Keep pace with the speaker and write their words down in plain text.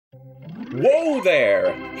Whoa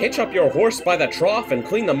there! Hitch up your horse by the trough and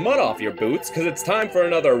clean the mud off your boots, cause it's time for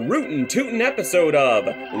another rootin' tootin' episode of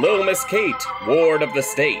Lil Miss Kate, Ward of the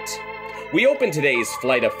State. We open today's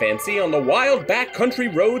flight of fancy on the wild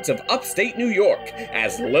backcountry roads of upstate New York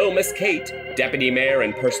as Lil Miss Kate, Deputy Mayor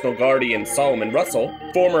and personal guardian Solomon Russell,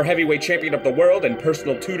 former heavyweight champion of the world and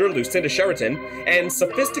personal tutor Lucinda Sheraton, and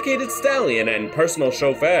sophisticated stallion and personal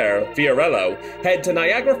chauffeur Fiorello head to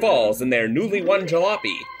Niagara Falls in their newly won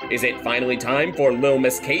jalopy. Is it finally time for Lil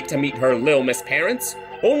Miss Kate to meet her Lil Miss parents?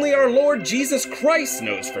 Only our Lord Jesus Christ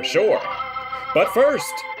knows for sure. But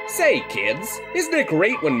first, say, kids, isn't it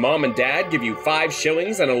great when Mom and Dad give you 5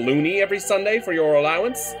 shillings and a loonie every Sunday for your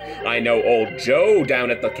allowance? I know old Joe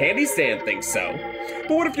down at the candy stand thinks so.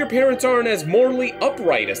 But what if your parents aren't as morally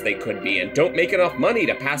upright as they could be and don't make enough money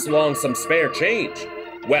to pass along some spare change?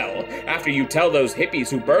 Well, after you tell those hippies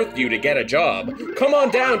who birthed you to get a job, come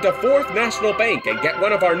on down to Fourth National Bank and get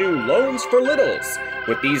one of our new Loans for Littles.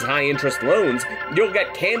 With these high-interest loans, you'll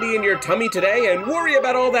get candy in your tummy today and worry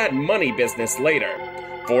about all that money business later.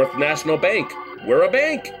 Fourth National Bank. We're a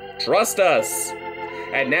bank. Trust us.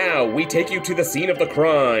 And now we take you to the scene of the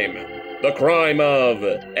crime. The crime of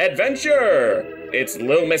adventure. It's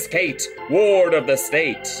Lil Miss Kate, Ward of the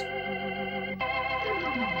State.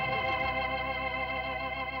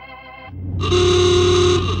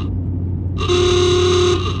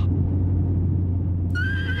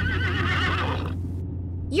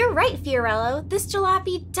 You're right, Fiorello. This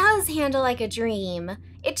jalopy does handle like a dream.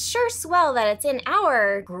 It's sure swell that it's in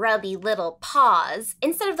our grubby little paws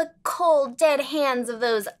instead of the cold, dead hands of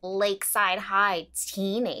those lakeside high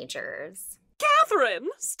teenagers. Catherine,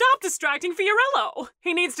 stop distracting Fiorello.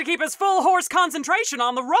 He needs to keep his full horse concentration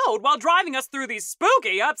on the road while driving us through these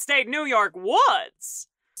spooky upstate New York woods.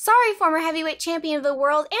 Sorry, former heavyweight champion of the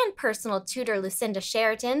world and personal tutor Lucinda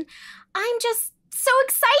Sheraton. I'm just so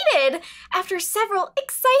excited! After several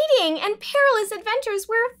exciting and perilous adventures,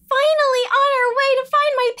 we're finally on our way to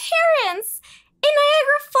find my parents in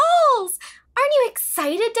Niagara Falls! Aren't you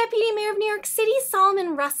excited, Deputy Mayor of New York City,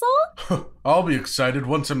 Solomon Russell? I'll be excited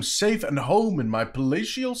once I'm safe and home in my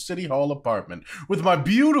palatial City Hall apartment with my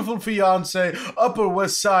beautiful fiancée, Upper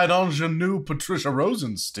West Side ingenue Patricia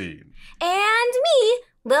Rosenstein. And me,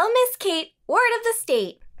 Lil Miss Kate, Ward of the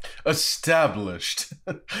State. Established.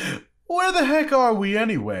 Where the heck are we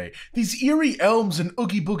anyway? These eerie elms and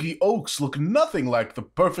oogie boogie oaks look nothing like the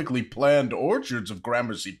perfectly planned orchards of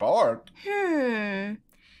Gramercy Park.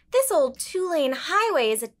 This old 2-lane highway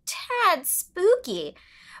is a tad spooky,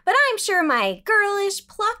 but I'm sure my girlish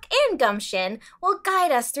pluck and gumption will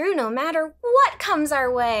guide us through no matter what comes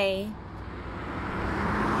our way.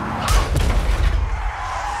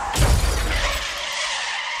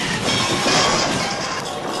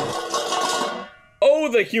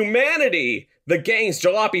 Oh, the humanity! The gang's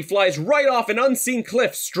jalopy flies right off an unseen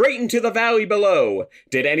cliff straight into the valley below.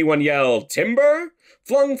 Did anyone yell, timber?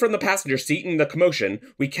 Flung from the passenger seat in the commotion,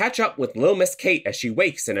 we catch up with Lil Miss Kate as she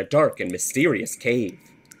wakes in a dark and mysterious cave.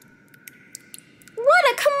 What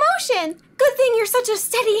a commotion! Good thing you're such a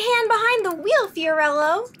steady hand behind the wheel,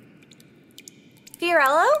 Fiorello.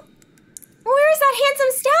 Fiorello? Where's that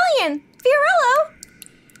handsome stallion? Fiorello?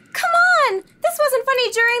 Come on! This wasn't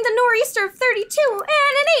funny during the nor'easter of 32, and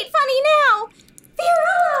it ain't funny now!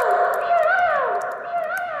 Fiorello!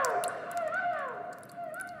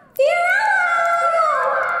 Fiorello!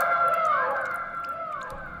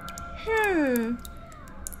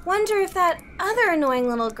 Wonder if that other annoying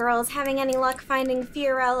little girl is having any luck finding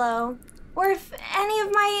Fiorello. Or if any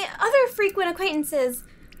of my other frequent acquaintances.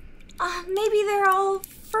 Maybe they're all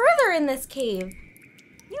further in this cave.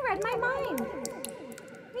 You read my mind.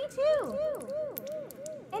 Me too.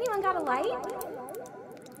 Anyone got a light?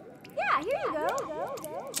 Yeah, here you go.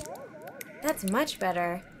 That's much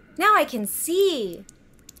better. Now I can see.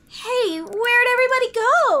 Hey, where'd everybody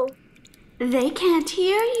go? They can't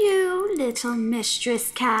hear you, little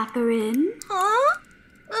Mistress Catherine. Huh?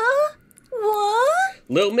 What?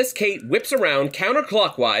 Lil Miss Kate whips around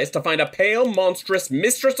counterclockwise to find a pale, monstrous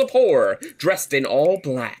mistress of horror, dressed in all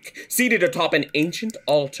black, seated atop an ancient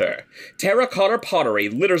altar. Terracotta pottery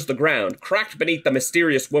litters the ground, cracked beneath the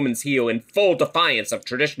mysterious woman's heel in full defiance of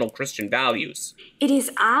traditional Christian values. It is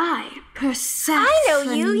I, Persephone. I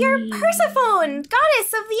know you. You're Persephone, goddess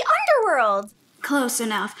of the underworld. Close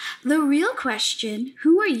enough. The real question,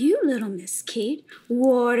 who are you, little Miss Kate,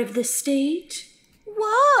 Ward of the State?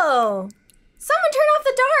 Whoa. Someone turn off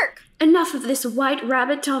the dark. Enough of this white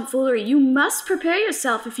rabbit tomfoolery. You must prepare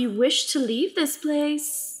yourself if you wish to leave this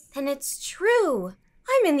place. Then it's true.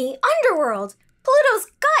 I'm in the underworld. Pluto's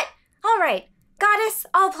gut. All right, goddess,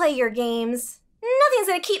 I'll play your games. Nothing's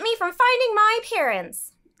gonna keep me from finding my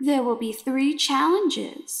parents. There will be 3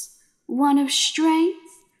 challenges. One of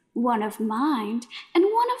strength, one of mind, and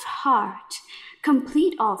one of heart.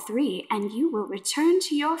 Complete all 3, and you will return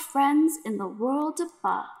to your friends in the world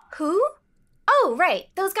above. Who? Oh, right.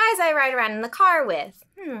 Those guys I ride around in the car with.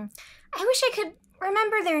 I wish I could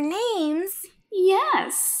remember their names.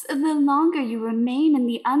 Yes, the longer you remain in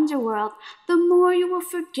the underworld, the more you will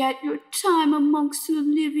forget your time amongst the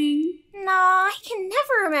living. No, I can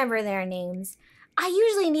never remember their names. I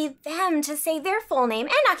usually need them to say their full name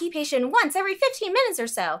and occupation once every 15 minutes or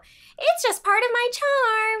so. It's just part of my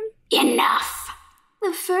charm. Enough!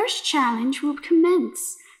 The first challenge will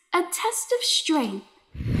commence. A test of strength.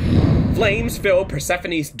 Flames fill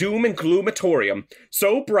Persephone's doom and gloomatorium,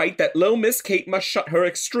 so bright that Lil Miss Kate must shut her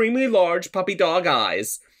extremely large puppy dog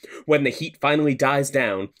eyes. When the heat finally dies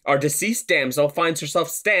down, our deceased damsel finds herself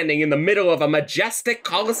standing in the middle of a majestic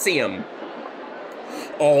coliseum.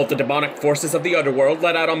 All the demonic forces of the underworld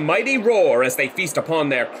let out a mighty roar as they feast upon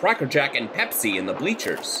their Crackerjack and Pepsi in the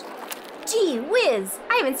bleachers. Gee whiz,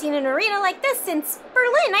 I haven't seen an arena like this since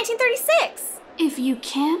Berlin, 1936. If you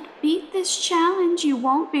can't beat this challenge, you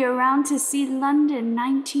won't be around to see London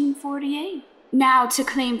 1948. Now, to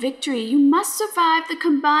claim victory, you must survive the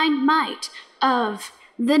combined might of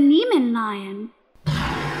the Neiman Lion,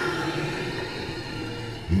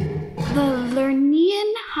 the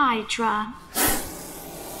Lernean Hydra,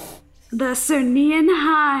 the Cernean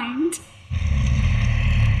Hind,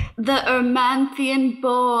 the Ermanthian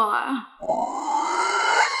Boar,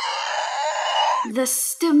 the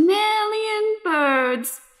Stamelian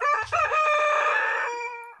Birds,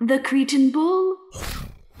 the Cretan Bull,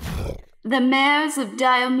 the mares of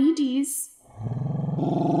Diomedes,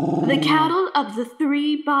 the cattle of the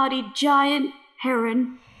 3-bodied giant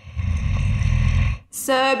heron,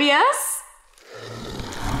 Cerberus,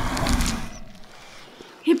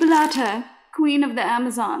 Hippolyta, queen of the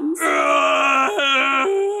Amazons,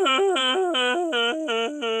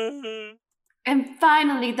 and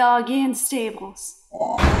finally the Augean stables.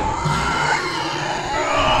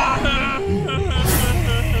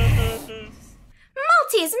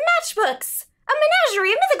 Maltese matchbooks! A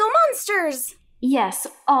menagerie of mythical monsters! Yes,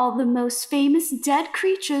 all the most famous dead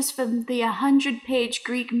creatures from the 100-page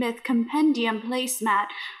Greek myth compendium placemat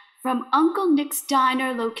from Uncle Nick's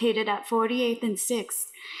Diner located at 48th and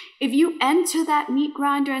 6th. If you enter that meat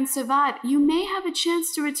grinder and survive, you may have a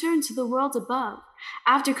chance to return to the world above.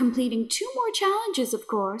 After completing 2 more challenges, of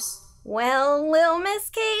course. Well, Lil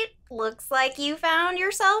Miss Kate, looks like you found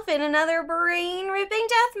yourself in another brain-ripping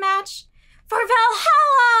death match for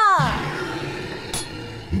Valhalla!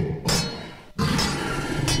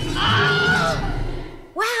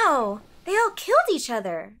 Wow, they all killed each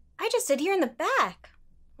other. I just stood here in the back.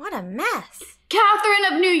 What a mess. Catherine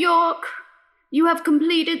of New York, you have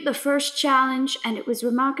completed the first challenge, and it was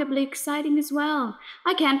remarkably exciting as well.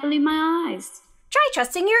 I can't believe my eyes. Try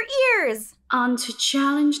trusting your ears. On to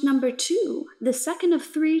challenge number 2, the second of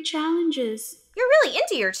 3 challenges. You're really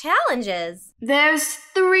into your challenges. There's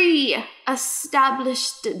 3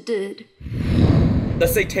 established. The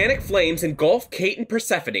satanic flames engulf Kate and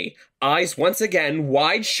Persephone. Eyes once again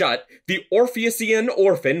wide shut, the Orpheusian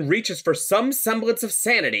orphan reaches for some semblance of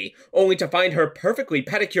sanity, only to find her perfectly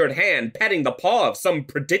pedicured hand petting the paw of some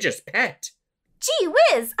prodigious pet. Gee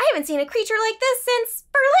whiz, I haven't seen a creature like this since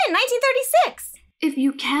Berlin, 1936. If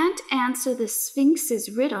you can't answer the Sphinx's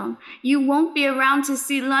riddle, you won't be around to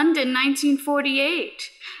see London 1948.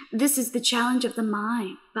 This is the challenge of the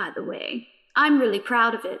mind, by the way. I'm really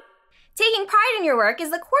proud of it. Taking pride in your work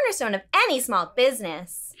is the cornerstone of any small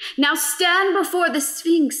business. Now stand before the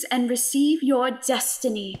Sphinx and receive your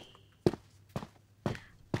destiny.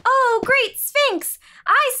 Oh, great Sphinx!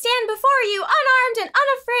 I stand before you unarmed and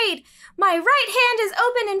unafraid. My right hand is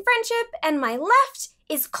open in friendship, and my left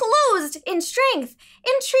is closed in strength.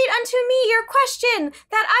 Entreat unto me your question,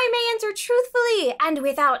 that I may answer truthfully and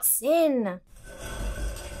without sin.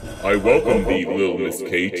 I welcome thee, Lil Miss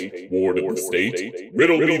Kate, ward of the state.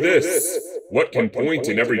 Riddle me this: what can point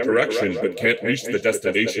in every direction but can't reach the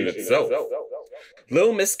destination itself?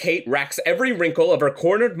 Lil Miss Kate racks every wrinkle of her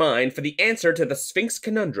cornered mind for the answer to the Sphinx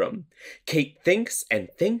conundrum. Kate thinks and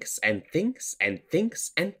thinks and thinks and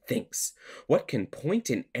thinks and thinks. What can point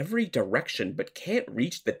in every direction but can't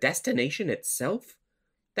reach the destination itself?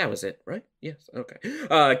 That was it, right? Yes,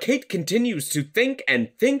 okay. Kate continues to think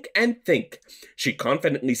and think and think. She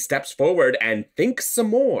confidently steps forward and thinks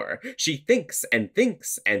some more. She thinks and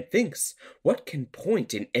thinks and thinks. What can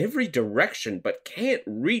point in every direction but can't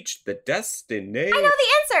reach the destination? I know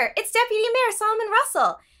the answer! It's Deputy Mayor Solomon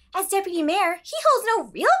Russell. As Deputy Mayor, he holds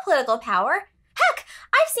no real political power. Heck,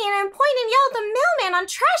 I've seen him point and yell at the mailman on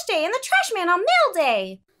trash day and the trash man on mail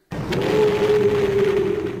day.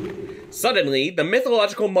 Suddenly, the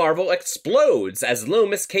mythological marvel explodes as Lil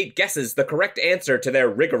Miss Kate guesses the correct answer to their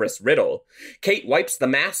rigorous riddle. Kate wipes the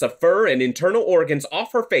mass of fur and internal organs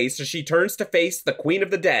off her face as she turns to face the Queen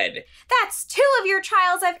of the Dead. That's 2 of your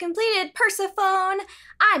trials I've completed, Persephone.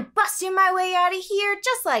 I'm busting my way out of here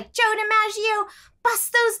just like Joe DiMaggio.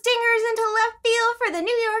 Bust those dingers into left field for the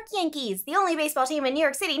New York Yankees, the only baseball team in New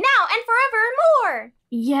York City now and forevermore.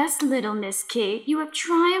 Yes, little Miss Kate, you have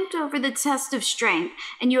triumphed over the test of strength,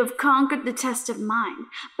 and you have conquered the test of mind.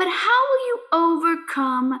 But how will you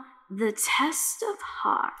overcome the test of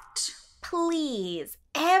heart? Please,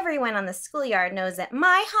 everyone on the schoolyard knows that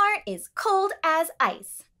my heart is cold as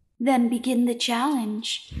ice. Then begin the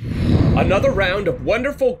challenge. Another round of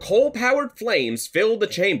wonderful coal-powered flames fill the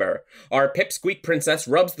chamber. Our pipsqueak princess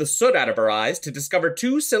rubs the soot out of her eyes to discover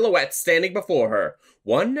 2 silhouettes standing before her.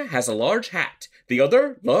 One has a large hat, the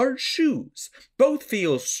other large shoes. Both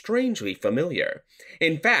feel strangely familiar.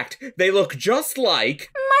 In fact, they look just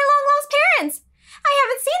like... my long-lost parents! I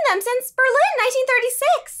haven't seen them since Berlin,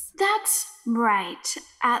 1936. That's right.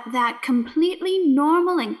 At that completely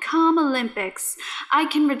normal and calm Olympics, I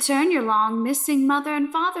can return your long-missing mother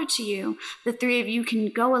and father to you. The 3 of you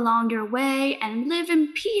can go along your way and live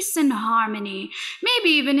in peace and harmony. Maybe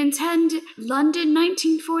even attend London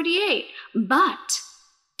 1948. But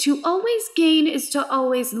to always gain is to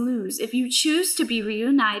always lose. If you choose to be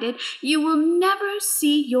reunited, you will never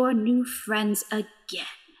see your new friends again.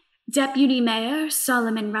 Deputy Mayor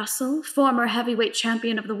Solomon Russell, former heavyweight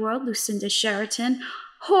champion of the world Lucinda Sheraton,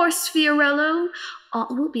 Horse Fiorello, all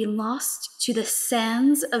will be lost to the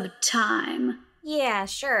sands of time. Yeah,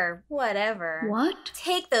 sure, whatever. What?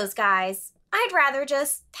 Take those guys. I'd rather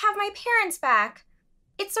just have my parents back.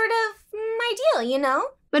 It's sort of my deal, you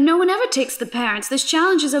know? But no one ever takes the parents. This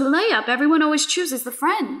challenge is a layup. Everyone always chooses the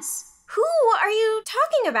friends. Who are you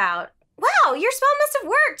talking about? Wow, your spell must have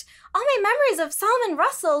worked. All my memories of Solomon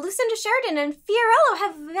Russell, Lucinda Sheridan, and Fiorello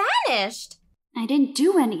have vanished. I didn't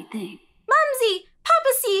do anything. Mumsy,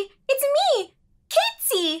 Papacy, it's me,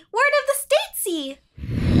 Katesy, word of the statesy.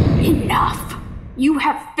 Enough! You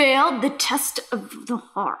have failed the test of the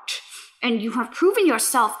heart, and you have proven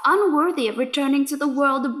yourself unworthy of returning to the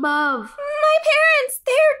world above. My parents,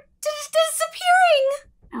 they're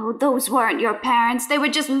disappearing. Oh, those weren't your parents. They were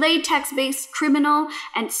just latex-based criminal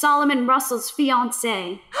and Solomon Russell's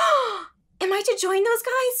fiancé. Am I to join those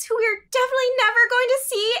guys who we're definitely never going to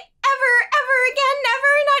see ever again?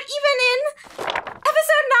 Never, not even in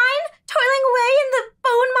episode 9, toiling away in the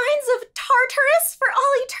bone mines of Tartarus for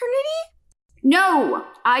all eternity? No,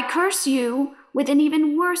 I curse you with an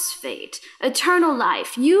even worse fate, eternal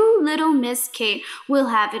life. You, little Miss Kate, will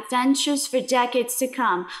have adventures for decades to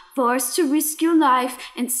come, forced to risk your life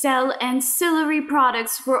and sell ancillary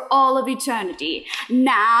products for all of eternity.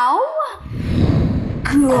 Now,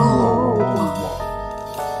 go!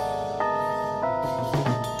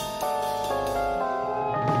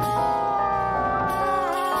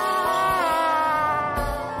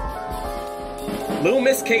 Lil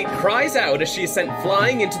Miss Kate cries out as she is sent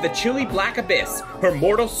flying into the chilly black abyss, her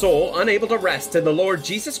mortal soul unable to rest in the Lord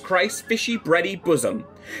Jesus Christ's fishy bready bosom.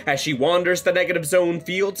 As she wanders the negative zone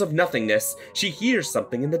fields of nothingness, she hears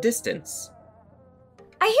something in the distance.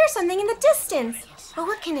 I hear something in the distance, but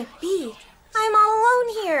what can it be? I'm all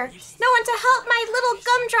alone here. No one to help my little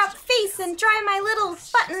gumdrop face and dry my little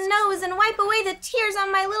button nose and wipe away the tears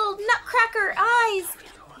on my little nutcracker eyes.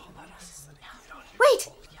 Wait,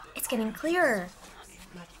 it's getting clearer.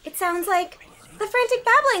 It sounds like the frantic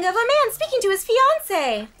babbling of a man speaking to his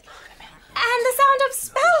fiancée. And the sound of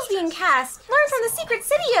spells being cast, learned from the secret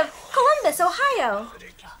city of Columbus, Ohio.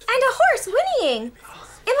 And a horse whinnying.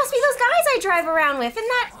 It must be those guys I drive around with in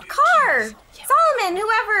that car. Solomon,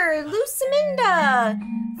 whoever, Luciminda,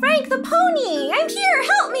 Frank the pony. I'm here,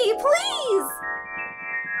 help me, please.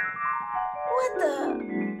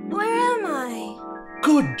 Where am I?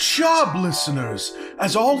 Good job, listeners!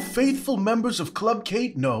 As all faithful members of Club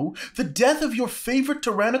Kate know, the death of your favorite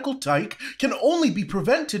tyrannical tyke can only be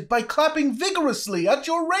prevented by clapping vigorously at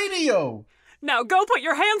your radio! Now go put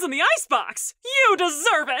your hands in the icebox! You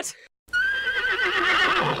deserve it!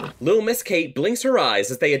 Lil Miss Kate blinks her eyes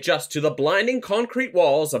as they adjust to the blinding concrete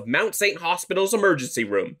walls of Mount St. Hospital's emergency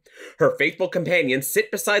room. Her faithful companions sit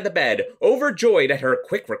beside the bed, overjoyed at her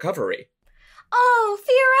quick recovery. Oh,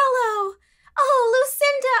 Fiorello! Oh,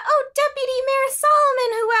 Lucinda! Oh, Deputy Mayor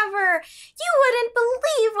Solomon, whoever! You wouldn't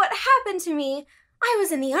believe what happened to me. I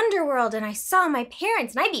was in the underworld and I saw my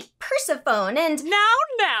parents and I beat Persephone and...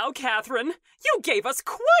 Now, Catherine! You gave us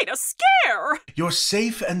quite a scare! You're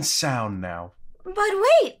safe and sound now. But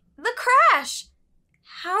wait, the crash!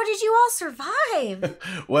 How did you all survive?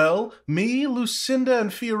 Well, me, Lucinda,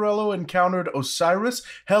 and Fiorello encountered Osiris,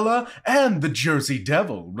 Hela, and the Jersey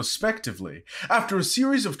Devil, respectively. After a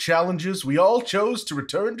series of challenges, we all chose to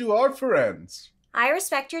return to our friends. I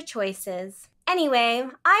respect your choices. Anyway,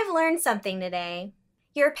 I've learned something today.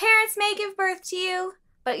 Your parents may give birth to you,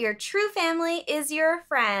 but your true family is your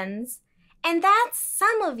friends. And that's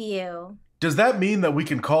some of you. Does that mean that we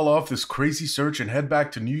can call off this crazy search and head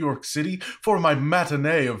back to New York City for my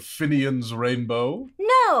matinee of Finian's Rainbow?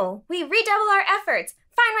 No, we redouble our efforts,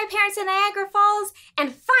 find my parents in Niagara Falls,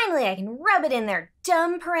 and finally I can rub it in their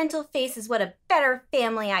dumb parental faces what a better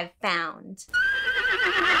family I've found.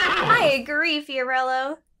 I agree,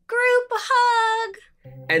 Fiorello. Group hug!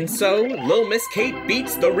 And so, Lil Miss Kate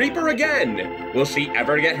beats the Reaper again! Will she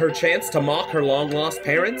ever get her chance to mock her long-lost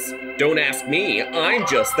parents? Don't ask me, I'm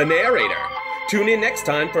just the narrator. Tune in next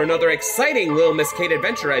time for another exciting Lil Miss Kate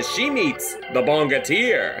adventure as she meets the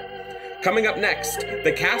Bongateer. Coming up next,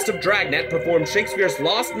 the cast of Dragnet performs Shakespeare's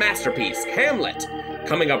lost masterpiece, Hamlet.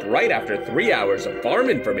 Coming up right after 3 hours of farm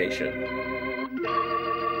information.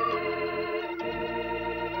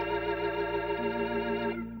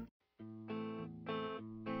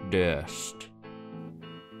 Dust.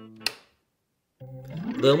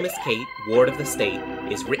 Lil Miss Kate, Ward of the State,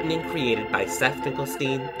 is written and created by Seth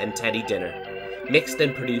Finkelstein and Teddy Dinner, mixed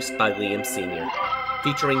and produced by Liam Sr.,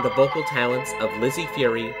 featuring the vocal talents of Lizzy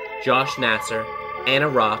Furey, Josh Nasser, Anna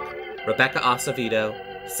Rock, Rebecca Acevedo,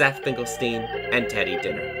 Seth Finkelstein, and Teddy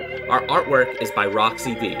Dinner. Our artwork is by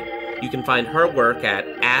Roxy V. You can find her work at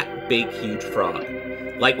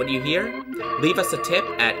 @BigHugeFrog. Like what you hear? Leave us a tip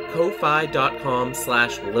at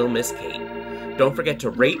ko-fi.com/LilMissKate. Don't forget to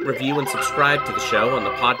rate, review, and subscribe to the show on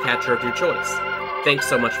the podcatcher of your choice. Thanks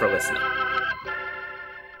so much for listening.